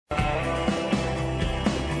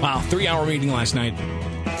Wow, 3-hour meeting last night.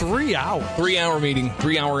 3 hours? 3-hour meeting,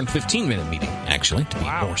 3-hour and 15-minute meeting, actually, to be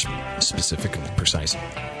more specific and precise. And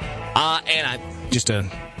I just a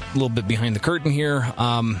little bit behind the curtain here.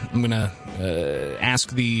 I'm going to ask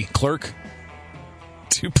the clerk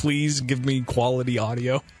to please give me quality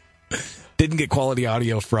audio. Didn't get quality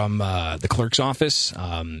audio from the clerk's office.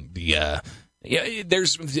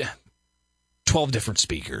 There's 12 different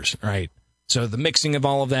speakers, right? So the mixing of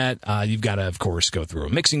all of that, you've got to, of course, go through a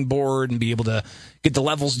mixing board and be able to get the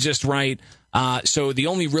levels just right. So the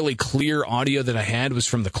only really clear audio that I had was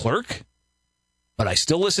from the clerk, but I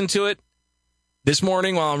still listened to it this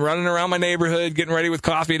morning while I'm running around my neighborhood, getting ready with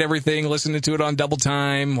coffee and everything, listening to it on double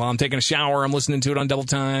time. While I'm taking a shower, I'm listening to it on double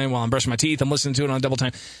time. While I'm brushing my teeth, I'm listening to it on double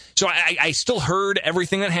time. So I still heard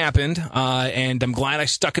everything that happened, and I'm glad I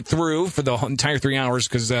stuck it through for the entire 3 hours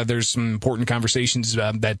because there's some important conversations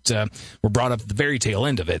that were brought up at the very tail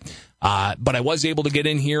end of it. But I was able to get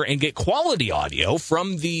in here and get quality audio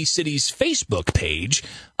from the city's Facebook page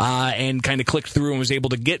and kind of clicked through and was able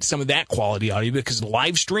to get some of that quality audio because the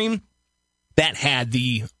live stream that had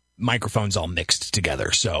the microphones all mixed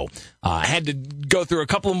together. So I had to go through a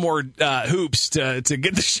couple more hoops to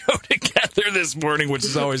get the show together this morning, which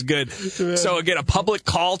is always good. So again, a public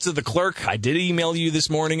call to the clerk. I did email you this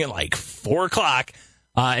morning at like 4 o'clock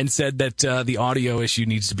and said that the audio issue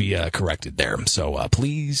needs to be corrected there. So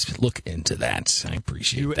please look into that. I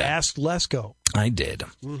appreciate that. You asked Lesko. I did.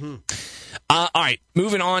 Mm-hmm. All right,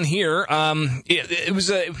 moving on here. It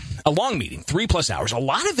was a long meeting, 3+ hours. A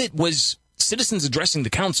lot of it was citizens addressing the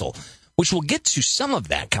council, which we'll get to some of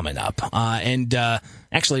that coming up. And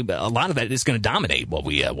actually, a lot of that is going to dominate what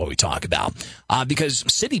we talk about. Because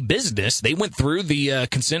city business, they went through the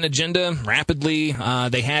consent agenda rapidly.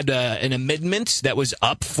 They had an amendment that was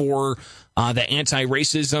up for the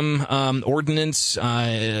anti-racism ordinance,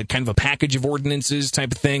 kind of a package of ordinances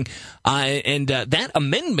type of thing. And that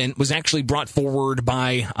amendment was actually brought forward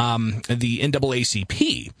by the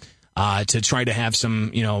NAACP. To try to have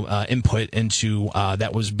some, input into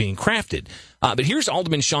that was being crafted. But here's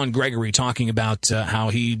Alderman Sean Gregory talking about how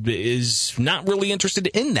he is not really interested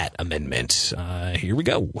in that amendment. Here we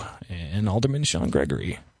go. And Alderman Sean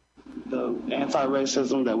Gregory. The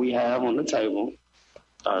anti-racism that we have on the table,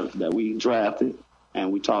 that we drafted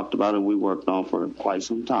and we talked about and we worked on for quite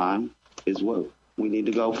some time, is what we need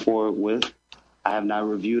to go forward with. I have not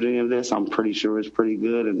reviewed any of this. I'm pretty sure it's pretty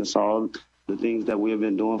good, and it's all the things that we have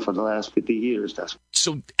been doing for the last 50 years.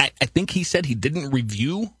 So I think he said he didn't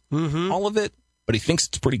review all of it, but he thinks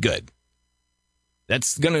it's pretty good.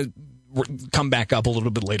 That's going to come back up a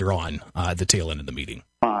little bit later on at the tail end of the meeting.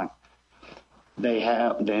 Fine. The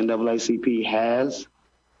NAACP has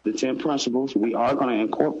the 10 principles. We are going to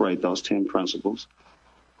incorporate those 10 principles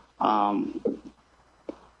as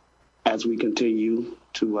we continue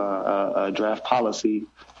to draft policy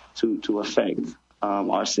to affect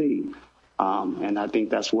our city. And I think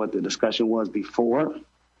that's what the discussion was before.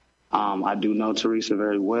 I do know Teresa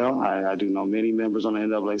very well. I do know many members on the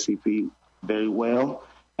NAACP very well,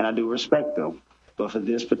 and I do respect them. But for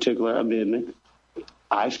this particular amendment,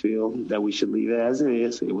 I feel that we should leave it as it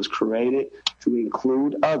is. It was created to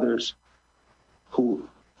include others who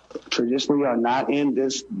traditionally are not in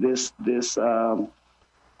this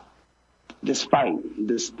fight,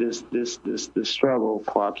 this struggle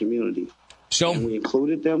for our community. So and we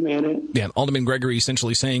included them in it. Yeah, Alderman Gregory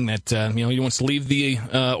essentially saying that he wants to leave the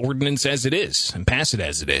ordinance as it is and pass it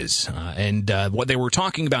as it is. And what they were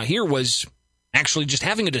talking about here was actually just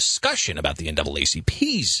having a discussion about the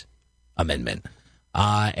NAACP's amendment.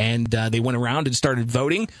 And they went around and started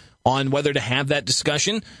voting on whether to have that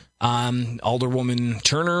discussion. Alderwoman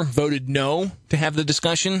Turner voted no to have the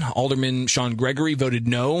discussion. Alderman Sean Gregory voted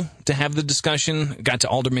no to have the discussion. Got to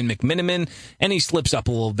Alderman McMiniman, and he slips up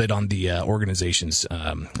a little bit on the organization's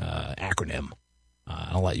acronym.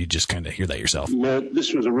 I'll let you just kind of hear that yourself.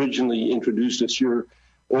 This was originally introduced as your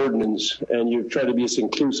ordinance, and you've tried to be as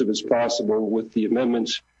inclusive as possible with the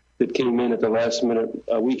amendments that came in at the last minute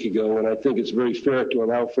a week ago, and I think it's very fair to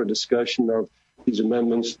allow for a discussion of these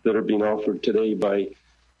amendments that are being offered today by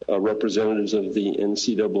representatives of the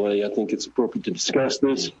NCAA. I think it's appropriate to discuss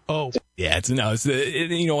this. Oh, yeah,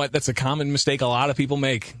 you know what? That's a common mistake a lot of people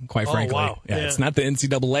make, quite frankly. Wow. Yeah, it's not the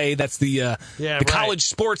NCAA. That's the college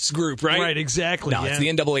sports group, right? Right, exactly. No, it's the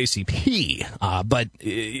NAACP. But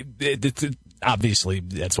it, obviously,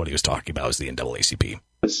 that's what he was talking about, is the NAACP.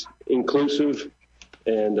 It's inclusive,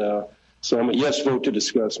 and so I'm a yes vote to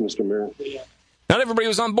discuss, Mr. Mayor. Not everybody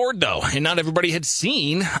was on board, though, and not everybody had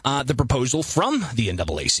seen the proposal from the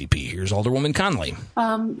NAACP. Here's Alderwoman Conley.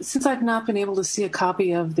 Since I've not been able to see a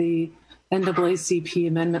copy of the NAACP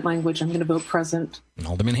amendment language, I'm going to vote present.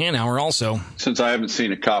 Alderman Hanauer also. Since I haven't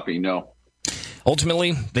seen a copy, no.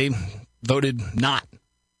 Ultimately, they voted not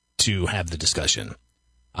to have the discussion.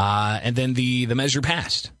 And then the measure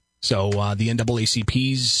passed. So the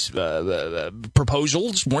NAACP's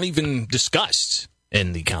proposals weren't even discussed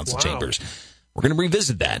in the council chambers. We're going to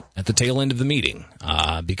revisit that at the tail end of the meeting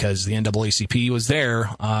because the NAACP was there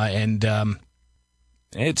and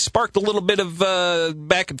it sparked a little bit of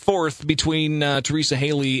back and forth between Teresa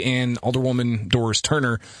Haley and Alderwoman Doris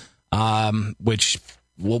Turner, which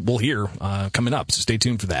we'll hear coming up. So stay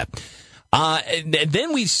tuned for that. And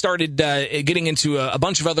then we started getting into a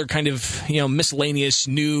bunch of other kind of, miscellaneous,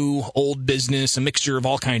 new, old business, a mixture of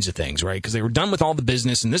all kinds of things, right? Because they were done with all the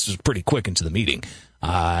business, and this was pretty quick into the meeting.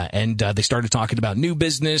 And they started talking about new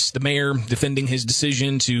business, the mayor defending his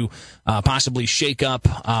decision to possibly shake up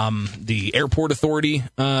the airport authority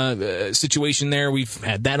situation there. We've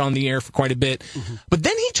had that on the air for quite a bit. Mm-hmm. But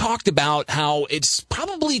then he talked about how it's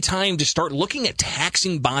probably time to start looking at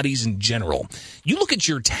taxing bodies in general. You look at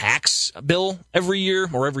your tax bill every year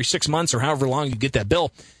or every 6 months or however long you get that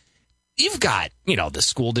bill. You've got, the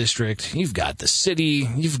school district, you've got the city,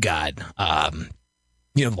 you've got,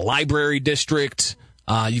 the library district,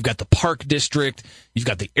 you've got the park district, you've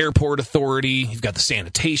got the airport authority, you've got the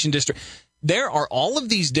sanitation district. There are all of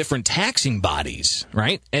these different taxing bodies,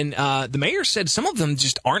 right? And the mayor said some of them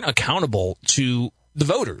just aren't accountable to the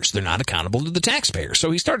voters. They're not accountable to the taxpayers.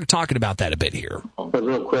 So he started talking about that a bit here. But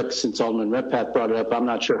real quick, since Alderman Redpath brought it up, I'm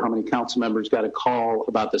not sure how many council members got a call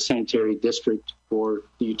about the sanitary district or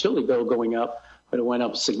the utility bill going up, but it went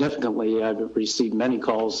up significantly. I've received many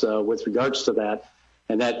calls with regards to that.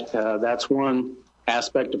 And that's one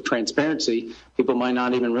aspect of transparency. People might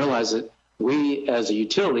not even realize it. We, as a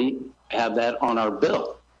utility, have that on our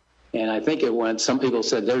bill. And I think some people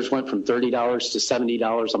said theirs went from $30 to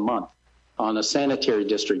 $70 a month on a sanitary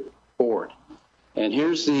district board. And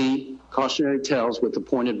here's the cautionary tales with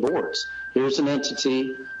appointed boards. Here's an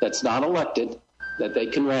entity that's not elected, that they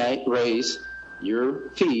can raise your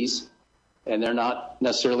fees, and they're not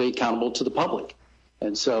necessarily accountable to the public.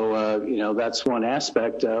 And so, that's one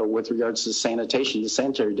aspect with regards to the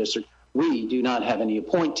sanitary district. We do not have any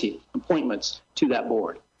appointments to that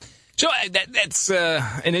board. So that's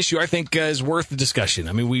an issue I think is worth the discussion.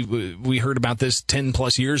 I mean, we heard about this 10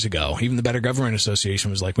 plus years ago. Even the Better Government Association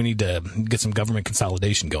was like, we need to get some government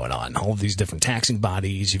consolidation going on. All of these different taxing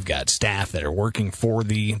bodies. You've got staff that are working for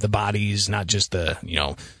the bodies, not just the,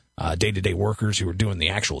 day-to-day workers who are doing the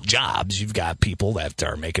actual jobs. You've got people that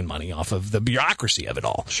are making money off of the bureaucracy of it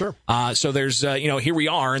all. Sure. So there's, here we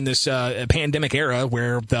are in this pandemic era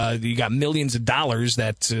where you got millions of dollars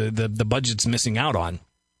that the budget's missing out on.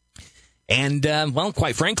 And,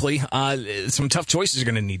 quite frankly, some tough choices are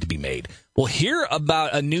going to need to be made. We'll hear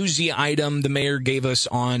about a newsy item the mayor gave us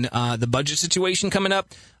on the budget situation coming up.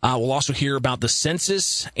 We'll also hear about the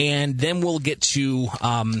census, and then we'll get to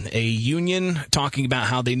a union talking about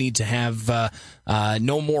how they need to have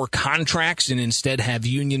no more contracts and instead have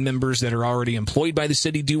union members that are already employed by the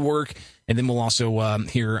city do work. And then we'll also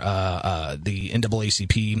hear the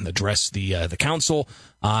NAACP address the council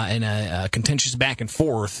and a contentious back and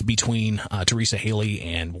forth between Teresa Haley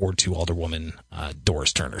and Ward 2 Alderwoman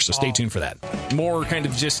Doris Turner. So stay tuned for that. More kind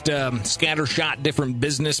of just scattershot different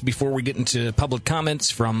business before we get into public comments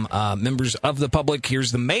from members of the public.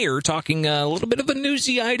 Here's the mayor talking a little bit of a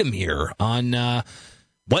newsy item here on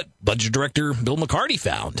what Budget Director Bill McCarty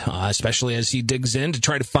found, especially as he digs in to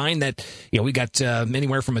try to find that, we got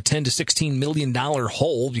anywhere from a $10 to $16 million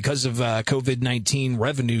hole because of COVID-19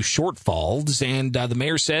 revenue shortfalls. And the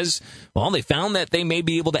mayor says, they found that they may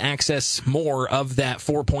be able to access more of that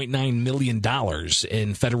 $4.9 million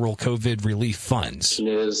in federal COVID relief funds.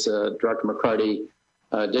 Director McCarty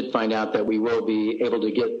did find out that we will be able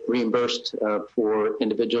to get reimbursed for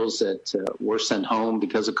individuals that were sent home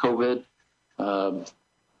because of COVID.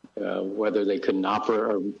 Whether they couldn't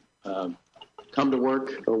offer or come to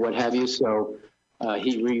work or what have you. So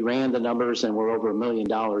he reran the numbers, and we're over $1 million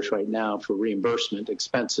right now for reimbursement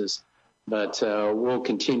expenses. But we'll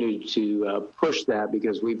continue to push that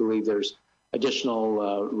because we believe there's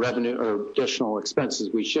additional revenue or additional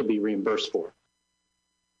expenses we should be reimbursed for.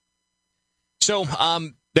 So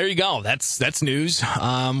there you go. That's news.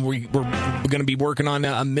 We're going to be working on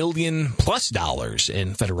 $1 million plus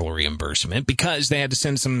in federal reimbursement because they had to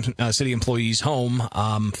send some city employees home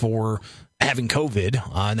for having COVID,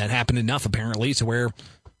 and that happened enough apparently to where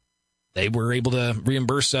they were able to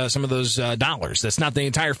reimburse some of those dollars. That's not the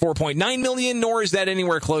entire $4.9 million, nor is that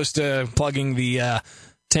anywhere close to plugging the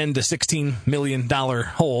 $10 to $16 million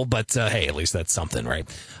hole, but hey, at least that's something, right?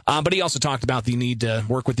 But he also talked about the need to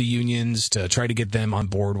work with the unions to try to get them on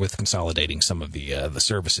board with consolidating some of the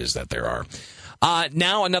services that there are.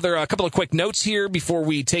 Now, a couple of quick notes here before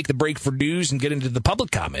we take the break for news and get into the public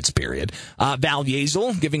comments period. Val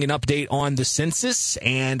Yeasel giving an update on the census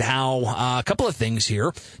and how a couple of things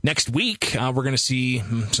here. Next week, we're going to see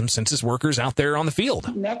some census workers out there on the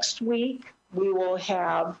field. Next week, we will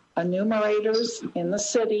have enumerators in the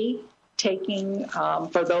city taking,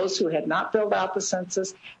 for those who had not filled out the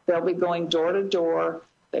census, they'll be going door to door.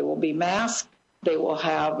 They will be masked. They will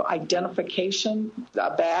have identification,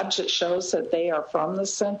 a badge that shows that they are from the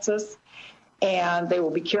census, and they will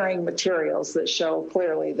be carrying materials that show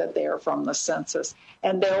clearly that they are from the census,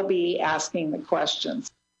 and they'll be asking the questions.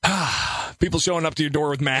 People showing up to your door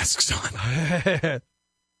with masks on.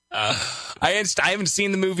 I haven't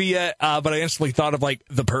seen the movie yet, but I instantly thought of, like,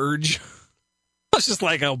 The Purge. I was just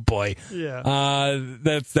like, oh boy, yeah,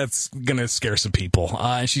 that's gonna scare some people.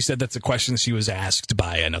 And she said that's a question she was asked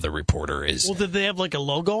by another reporter. Well, did they have like a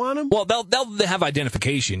logo on them? Well, they'll have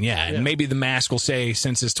identification, yeah, and maybe the mask will say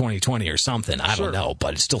Census 2020 or something. I don't know,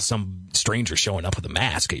 but it's still some stranger showing up with a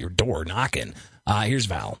mask at your door knocking. Here's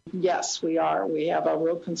Val. Yes, we are. We have a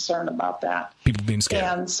real concern about that. People being scared.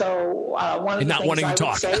 And so one of the things I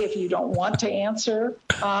would say, if you don't want to answer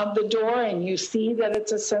the door and you see that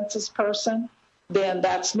it's a census person, then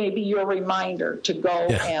that's maybe your reminder to go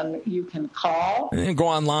and you can call. And go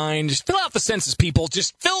online. Just fill out the census, people.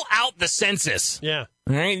 Just fill out the census. Yeah.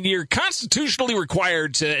 All right. You're constitutionally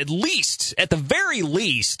required to at the very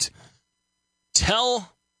least,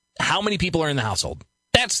 tell how many people are in the household.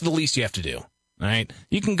 That's the least you have to do. All right.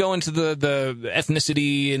 You can go into the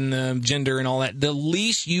ethnicity and the gender and all that. The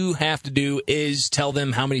least you have to do is tell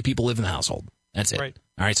them how many people live in the household. That's it. Right.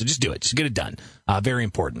 All right, so just do it. Just get it done. Very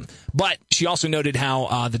important. But she also noted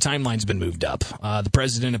how the timeline's been moved up. The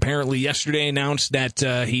president apparently yesterday announced that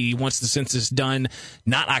he wants the census done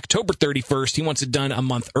not October 31st. He wants it done a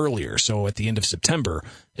month earlier. So at the end of September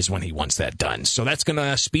is when he wants that done. So that's going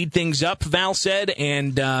to speed things up, Val said.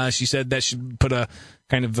 And she said that should put a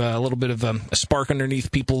kind of a little bit of a spark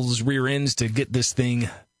underneath people's rear ends to get this thing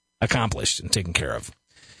accomplished and taken care of.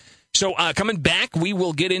 So coming back, we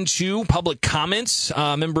will get into public comments,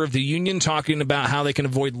 a member of the union talking about how they can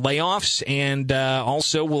avoid layoffs. And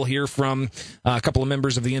also we'll hear from a couple of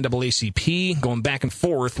members of the NAACP going back and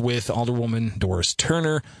forth with Alderwoman Doris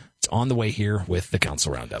Turner. It's on the way here with the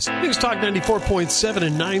Council Roundup. News Talk 94.7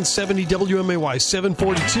 and 970 WMAY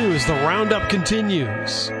 742 as the Roundup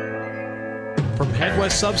continues. From Head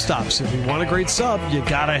West Substops, if you want a great sub, you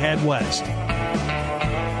gotta head west.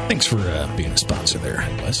 Thanks for being a sponsor there,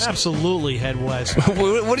 Head West. Absolutely, Head West.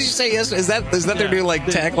 What did you say? Yes, is that their new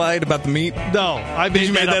tagline about the meat? No, I made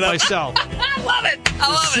that up myself. I love it.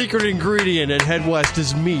 The secret ingredient at Head West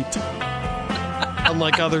is meat,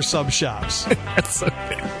 unlike other sub shops. That's so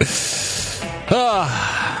good.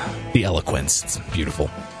 The eloquence, it's beautiful.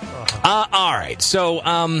 All right, so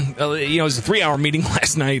it was a 3-hour meeting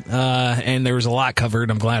last night, and there was a lot covered.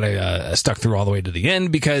 I'm glad I stuck through all the way to the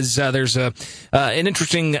end because there's an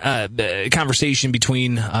interesting conversation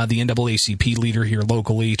between the NAACP leader here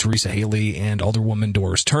locally, Teresa Haley, and Alderwoman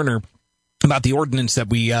Doris Turner about the ordinance that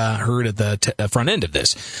we heard at the front end of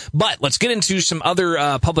this. But let's get into some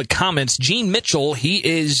other public comments. Gene Mitchell, he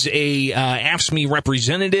is a AFSCME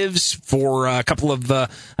representatives for a couple of, I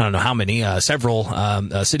don't know how many, several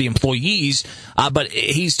city employees. But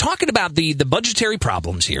he's talking about the budgetary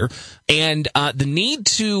problems here and the need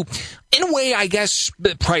to, in a way, I guess,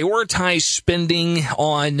 prioritize spending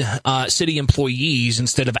on city employees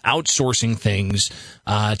instead of outsourcing things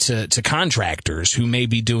to contractors who may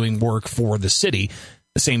be doing work for the city,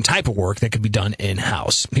 the same type of work that could be done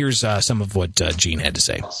in-house. Here's some of what Gene had to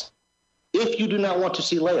say. If you do not want to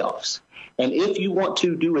see layoffs, and if you want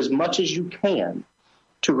to do as much as you can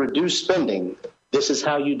to reduce spending, this is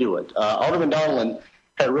how you do it. Alderman Donlin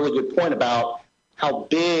had a really good point about how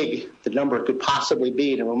big the number could possibly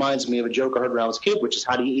be, and it reminds me of a joke I heard when I was a kid, which is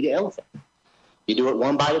how do you eat an elephant? You do it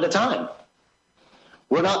one bite at a time.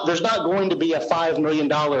 There's not going to be a $5 million,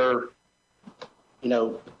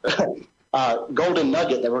 golden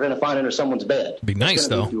nugget that we're going to find under someone's bed. Be nice,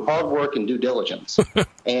 though. Through hard work and due diligence.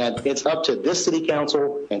 And it's up to this city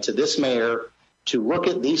council and to this mayor to look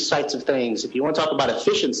at these types of things. If you want to talk about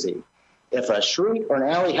efficiency, if a street or an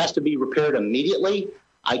alley has to be repaired immediately,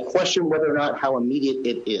 I question whether or not how immediate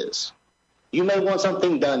it is. You may want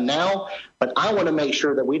something done now, but I want to make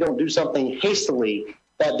sure that we don't do something hastily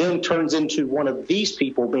that then turns into one of these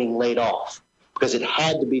people being laid off because it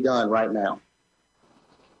had to be done right now.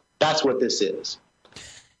 That's what this is.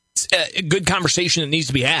 a good conversation that needs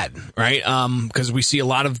to be had, right? Because we see a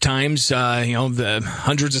lot of times, the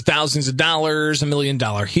hundreds of thousands of dollars, $1 million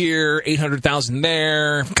here, 800,000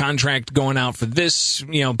 there, contract going out for this,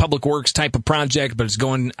 public works type of project, but it's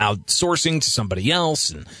going outsourcing to somebody else.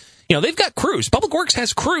 And, they've got crews. Public Works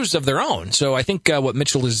has crews of their own. So I think what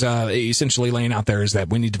Mitchell is essentially laying out there is that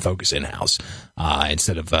we need to focus in-house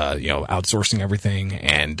instead of, outsourcing everything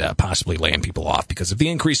and possibly laying people off because of the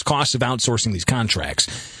increased cost of outsourcing these contracts.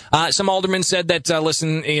 Some aldermen said that,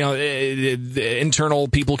 the internal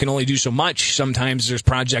people can only do so much. Sometimes there's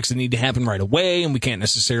projects that need to happen right away, and we can't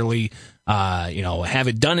necessarily have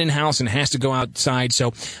it done in-house, and it has to go outside.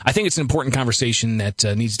 So I think it's an important conversation that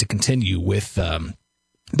needs to continue with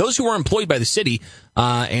those who are employed by the city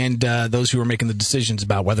and those who are making the decisions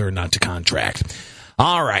about whether or not to contract.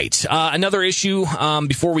 All right. Another issue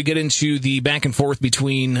before we get into the back and forth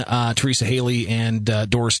between Teresa Haley and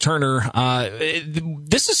Doris Turner.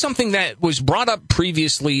 This is something that was brought up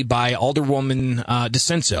previously by Alderwoman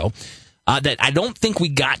DeCenso. That I don't think we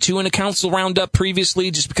got to in a council roundup previously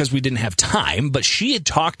just because we didn't have time. But she had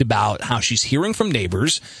talked about how she's hearing from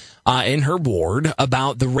neighbors in her ward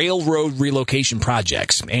about the railroad relocation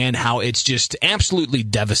projects and how it's just absolutely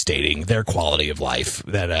devastating their quality of life,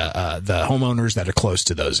 that the homeowners that are close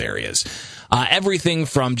to those areas. Everything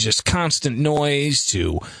from just constant noise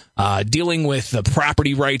to dealing with the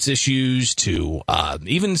property rights issues to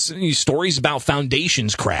even stories about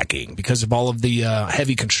foundations cracking because of all of the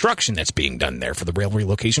heavy construction that's being done there for the rail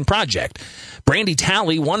relocation project. Brandy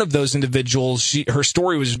Talley, one of those individuals, her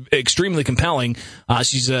story was extremely compelling.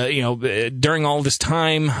 She's, during all this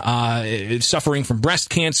time, suffering from breast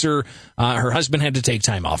cancer. Her husband had to take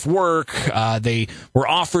time off work. They were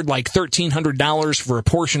offered like $1,300 for a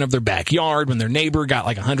portion of their backyard when their neighbor got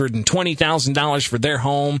like $120,000 for their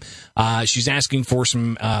home. She's asking for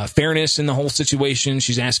some fairness in the whole situation.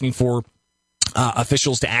 She's asking for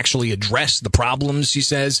officials to actually address the problems, she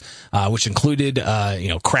says, which included,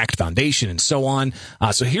 cracked foundation and so on.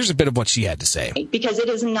 So here's a bit of what she had to say. Because it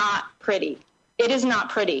is not pretty. It is not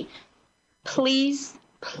pretty. Please,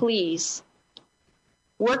 please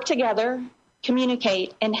work together,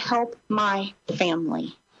 communicate, and help my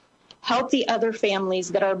family. Help the other families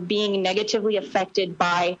that are being negatively affected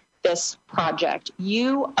by this project.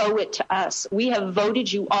 You owe it to us. We have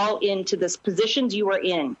voted you all into this positions you are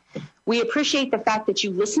in. We appreciate the fact that you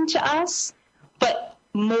listen to us, but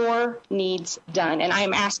more needs done. And I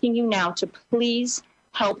am asking you now to please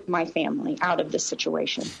help my family out of this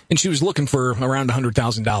situation. And she was looking for around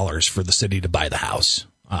 $100,000 for the city to buy the house.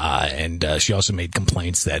 And she also made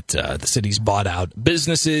complaints that the city's bought out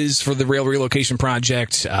businesses for the rail relocation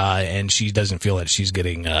project, and she doesn't feel that she's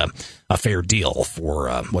getting a fair deal for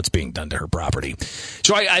what's being done to her property.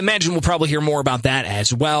 So I imagine we'll probably hear more about that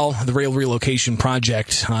as well. The rail relocation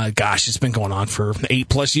project, it's been going on for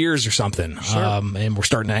 8+ years or something. Sure. And we're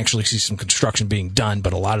starting to actually see some construction being done,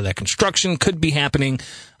 but a lot of that construction could be happening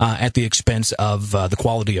at the expense of the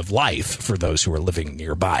quality of life for those who are living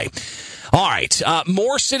nearby. All right,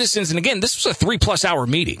 more citizens, and again, this was a 3+ hour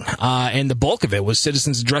meeting, and the bulk of it was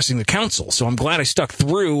citizens addressing the council. So I'm glad I stuck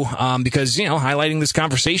through because, highlighting this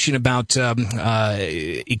conversation about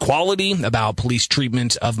equality, about police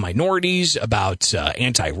treatment of minorities, about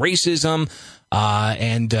anti-racism,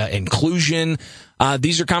 and inclusion.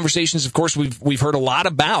 These are conversations, of course, we've heard a lot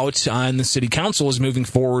about, and the city council is moving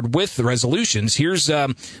forward with the resolutions. Here's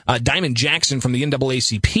Diamond Jackson from the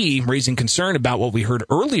NAACP raising concern about what we heard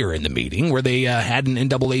earlier in the meeting, where they had an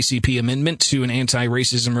NAACP amendment to an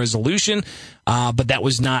anti-racism resolution, but that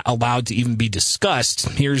was not allowed to even be discussed.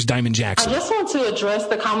 Here's Diamond Jackson. I just want to address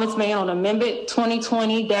the comments made on Amendment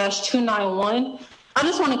 2020-291. I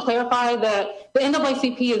just want to clarify that the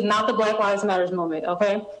NAACP is not the Black Lives Matter movement,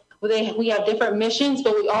 okay? We have different missions,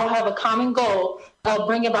 but we all have a common goal of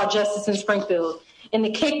bringing about justice in Springfield. And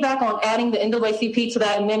the kickback on adding the NAACP to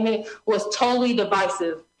that amendment was totally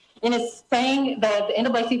divisive. And it's saying that the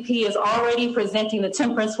NAACP is already presenting the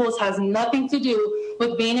 10 principles has nothing to do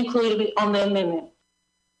with being included on the amendment.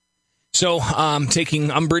 So,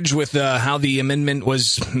 taking umbrage with how the amendment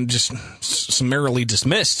was just summarily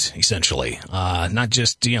dismissed, essentially, not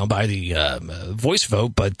just by the voice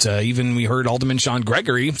vote, but even we heard Alderman Sean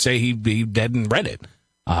Gregory say he hadn't read it.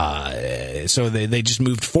 So they just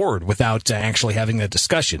moved forward without actually having that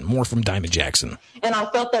discussion. More from Diamond Jackson. And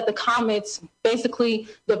I felt that the comments basically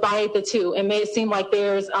divided the two and made it seem like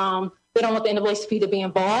there's they don't want the NAACP to be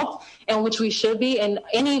involved, and which we should be. And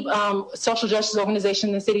any social justice organization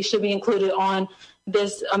in the city should be included on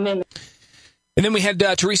this amendment. And then we had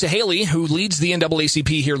Teresa Haley, who leads the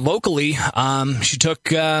NAACP here locally. She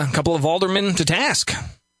took a couple of aldermen to task.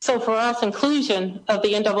 So for us, inclusion of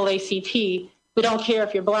the NAACP, we don't care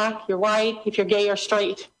if you're black, you're white, if you're gay or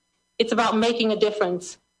straight. It's about making a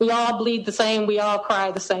difference. We all bleed the same. We all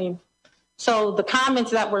cry the same. So the comments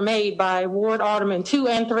that were made by Ward Alderman 2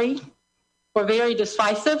 and 3 were very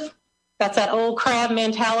decisive. That's that old crab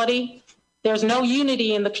mentality. There's no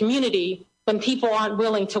unity in the community when people aren't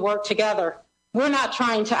willing to work together. We're not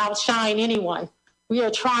trying to outshine anyone. We are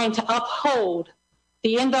trying to uphold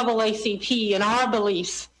the NAACP and our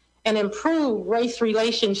beliefs and improve race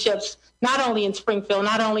relationships, not only in Springfield,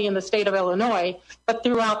 not only in the state of Illinois, but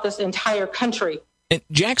throughout this entire country. And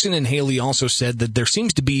Jackson and Haley also said that there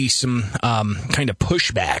seems to be some kind of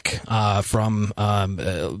pushback from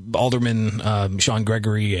Alderman Sean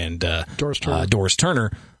Gregory and Doris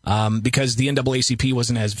Turner because the NAACP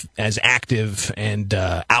wasn't as active and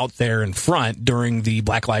out there in front during the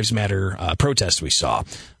Black Lives Matter protests we saw.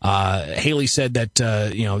 Haley said that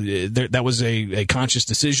that was a conscious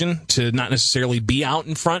decision to not necessarily be out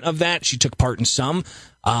in front of that. She took part in some.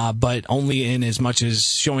 But only in as much as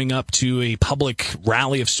showing up to a public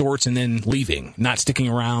rally of sorts and then leaving, not sticking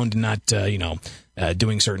around, and not,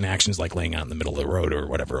 doing certain actions like laying out in the middle of the road or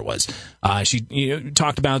whatever it was. She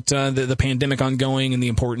talked about the pandemic ongoing and the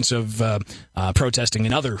importance of protesting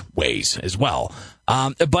in other ways as well.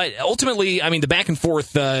 But ultimately, I mean, the back and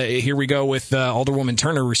forth, here we go with Alderwoman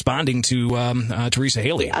Turner responding to Teresa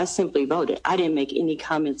Haley. I simply voted. I didn't make any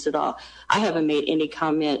comments at all. I haven't made any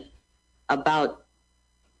comment about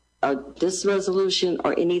this resolution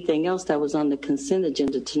or anything else that was on the consent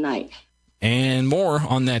agenda tonight. And more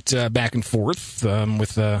on that back and forth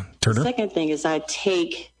with Turner. The second thing is I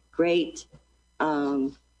take great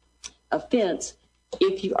offense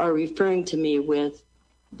if you are referring to me with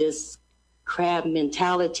this crab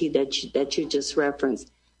mentality that you just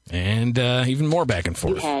referenced. And even more back and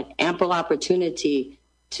forth. You had ample opportunity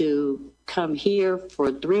to come here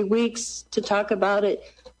for 3 weeks to talk about it,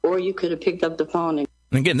 or you could have picked up the phone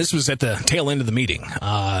and again, this was at the tail end of the meeting.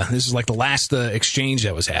 This is like the last exchange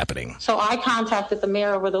that was happening. So I contacted the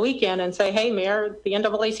mayor over the weekend and say, hey, Mayor, the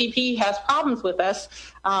NAACP has problems with us.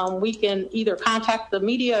 We can either contact the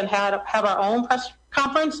media and have our own press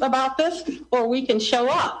conference about this, or we can show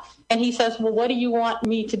up. And he says, well, what do you want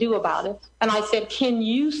me to do about it? And I said, can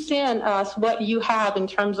you send us what you have in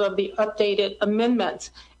terms of the updated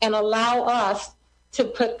amendments and allow us to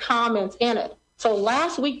put comments in it? So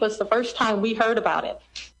last week was the first time we heard about it.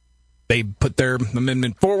 They put their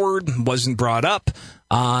amendment forward, wasn't brought up,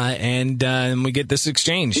 and we get this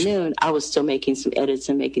exchange. I was still making some edits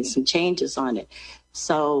and making some changes on it.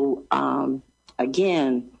 So,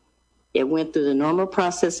 again, it went through the normal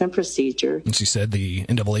process and procedure. And she said the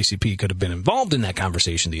NAACP could have been involved in that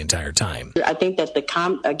conversation the entire time. I think that the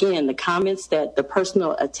comments that the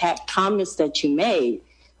personal attack comments that you made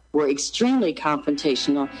were extremely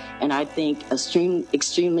confrontational, and I think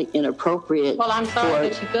extremely inappropriate. Well, I'm sorry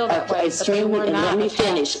that you feel that way. Let me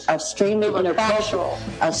finish. Extremely inappropriate.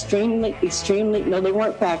 Extremely. No, they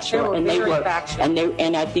weren't factual, they were factual.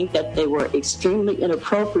 And I think that they were extremely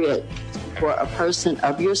inappropriate for a person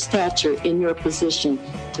of your stature in your position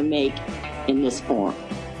to make in this form.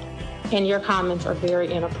 And your comments are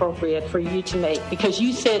very inappropriate for you to make because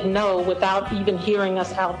you said no without even hearing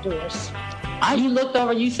us outdoors. You looked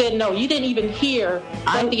over, you said no. You didn't even hear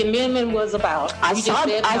what the amendment was about. I saw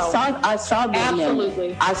the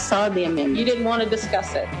Absolutely. amendment. I saw the amendment. You didn't want to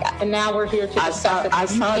discuss it. And now we're here to discuss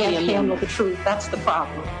it. You can't handle the truth. That's the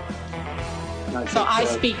problem. So I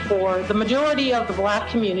speak for the majority of the black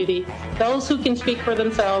community. Those who can speak for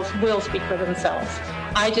themselves will speak for themselves.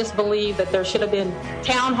 I just believe that there should have been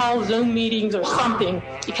town hall Zoom meetings or something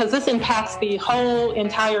because this impacts the whole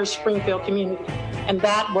entire Springfield community. And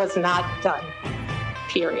that was not done,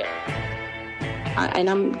 period. And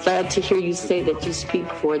I'm glad to hear you say that you speak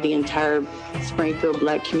for the entire Springfield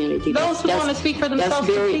black community. Those who want to speak for themselves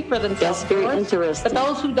can speak for themselves. That's very interesting. But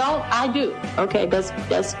those who don't, I do. Okay,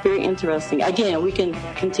 that's very interesting. Again, we can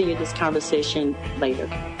continue this conversation later.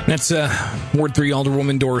 That's Ward 3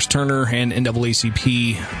 Alderwoman Doris Turner and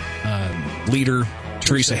NAACP leader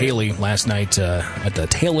Teresa Haley last night at the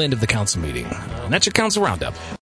tail end of the council meeting. And that's your council roundup.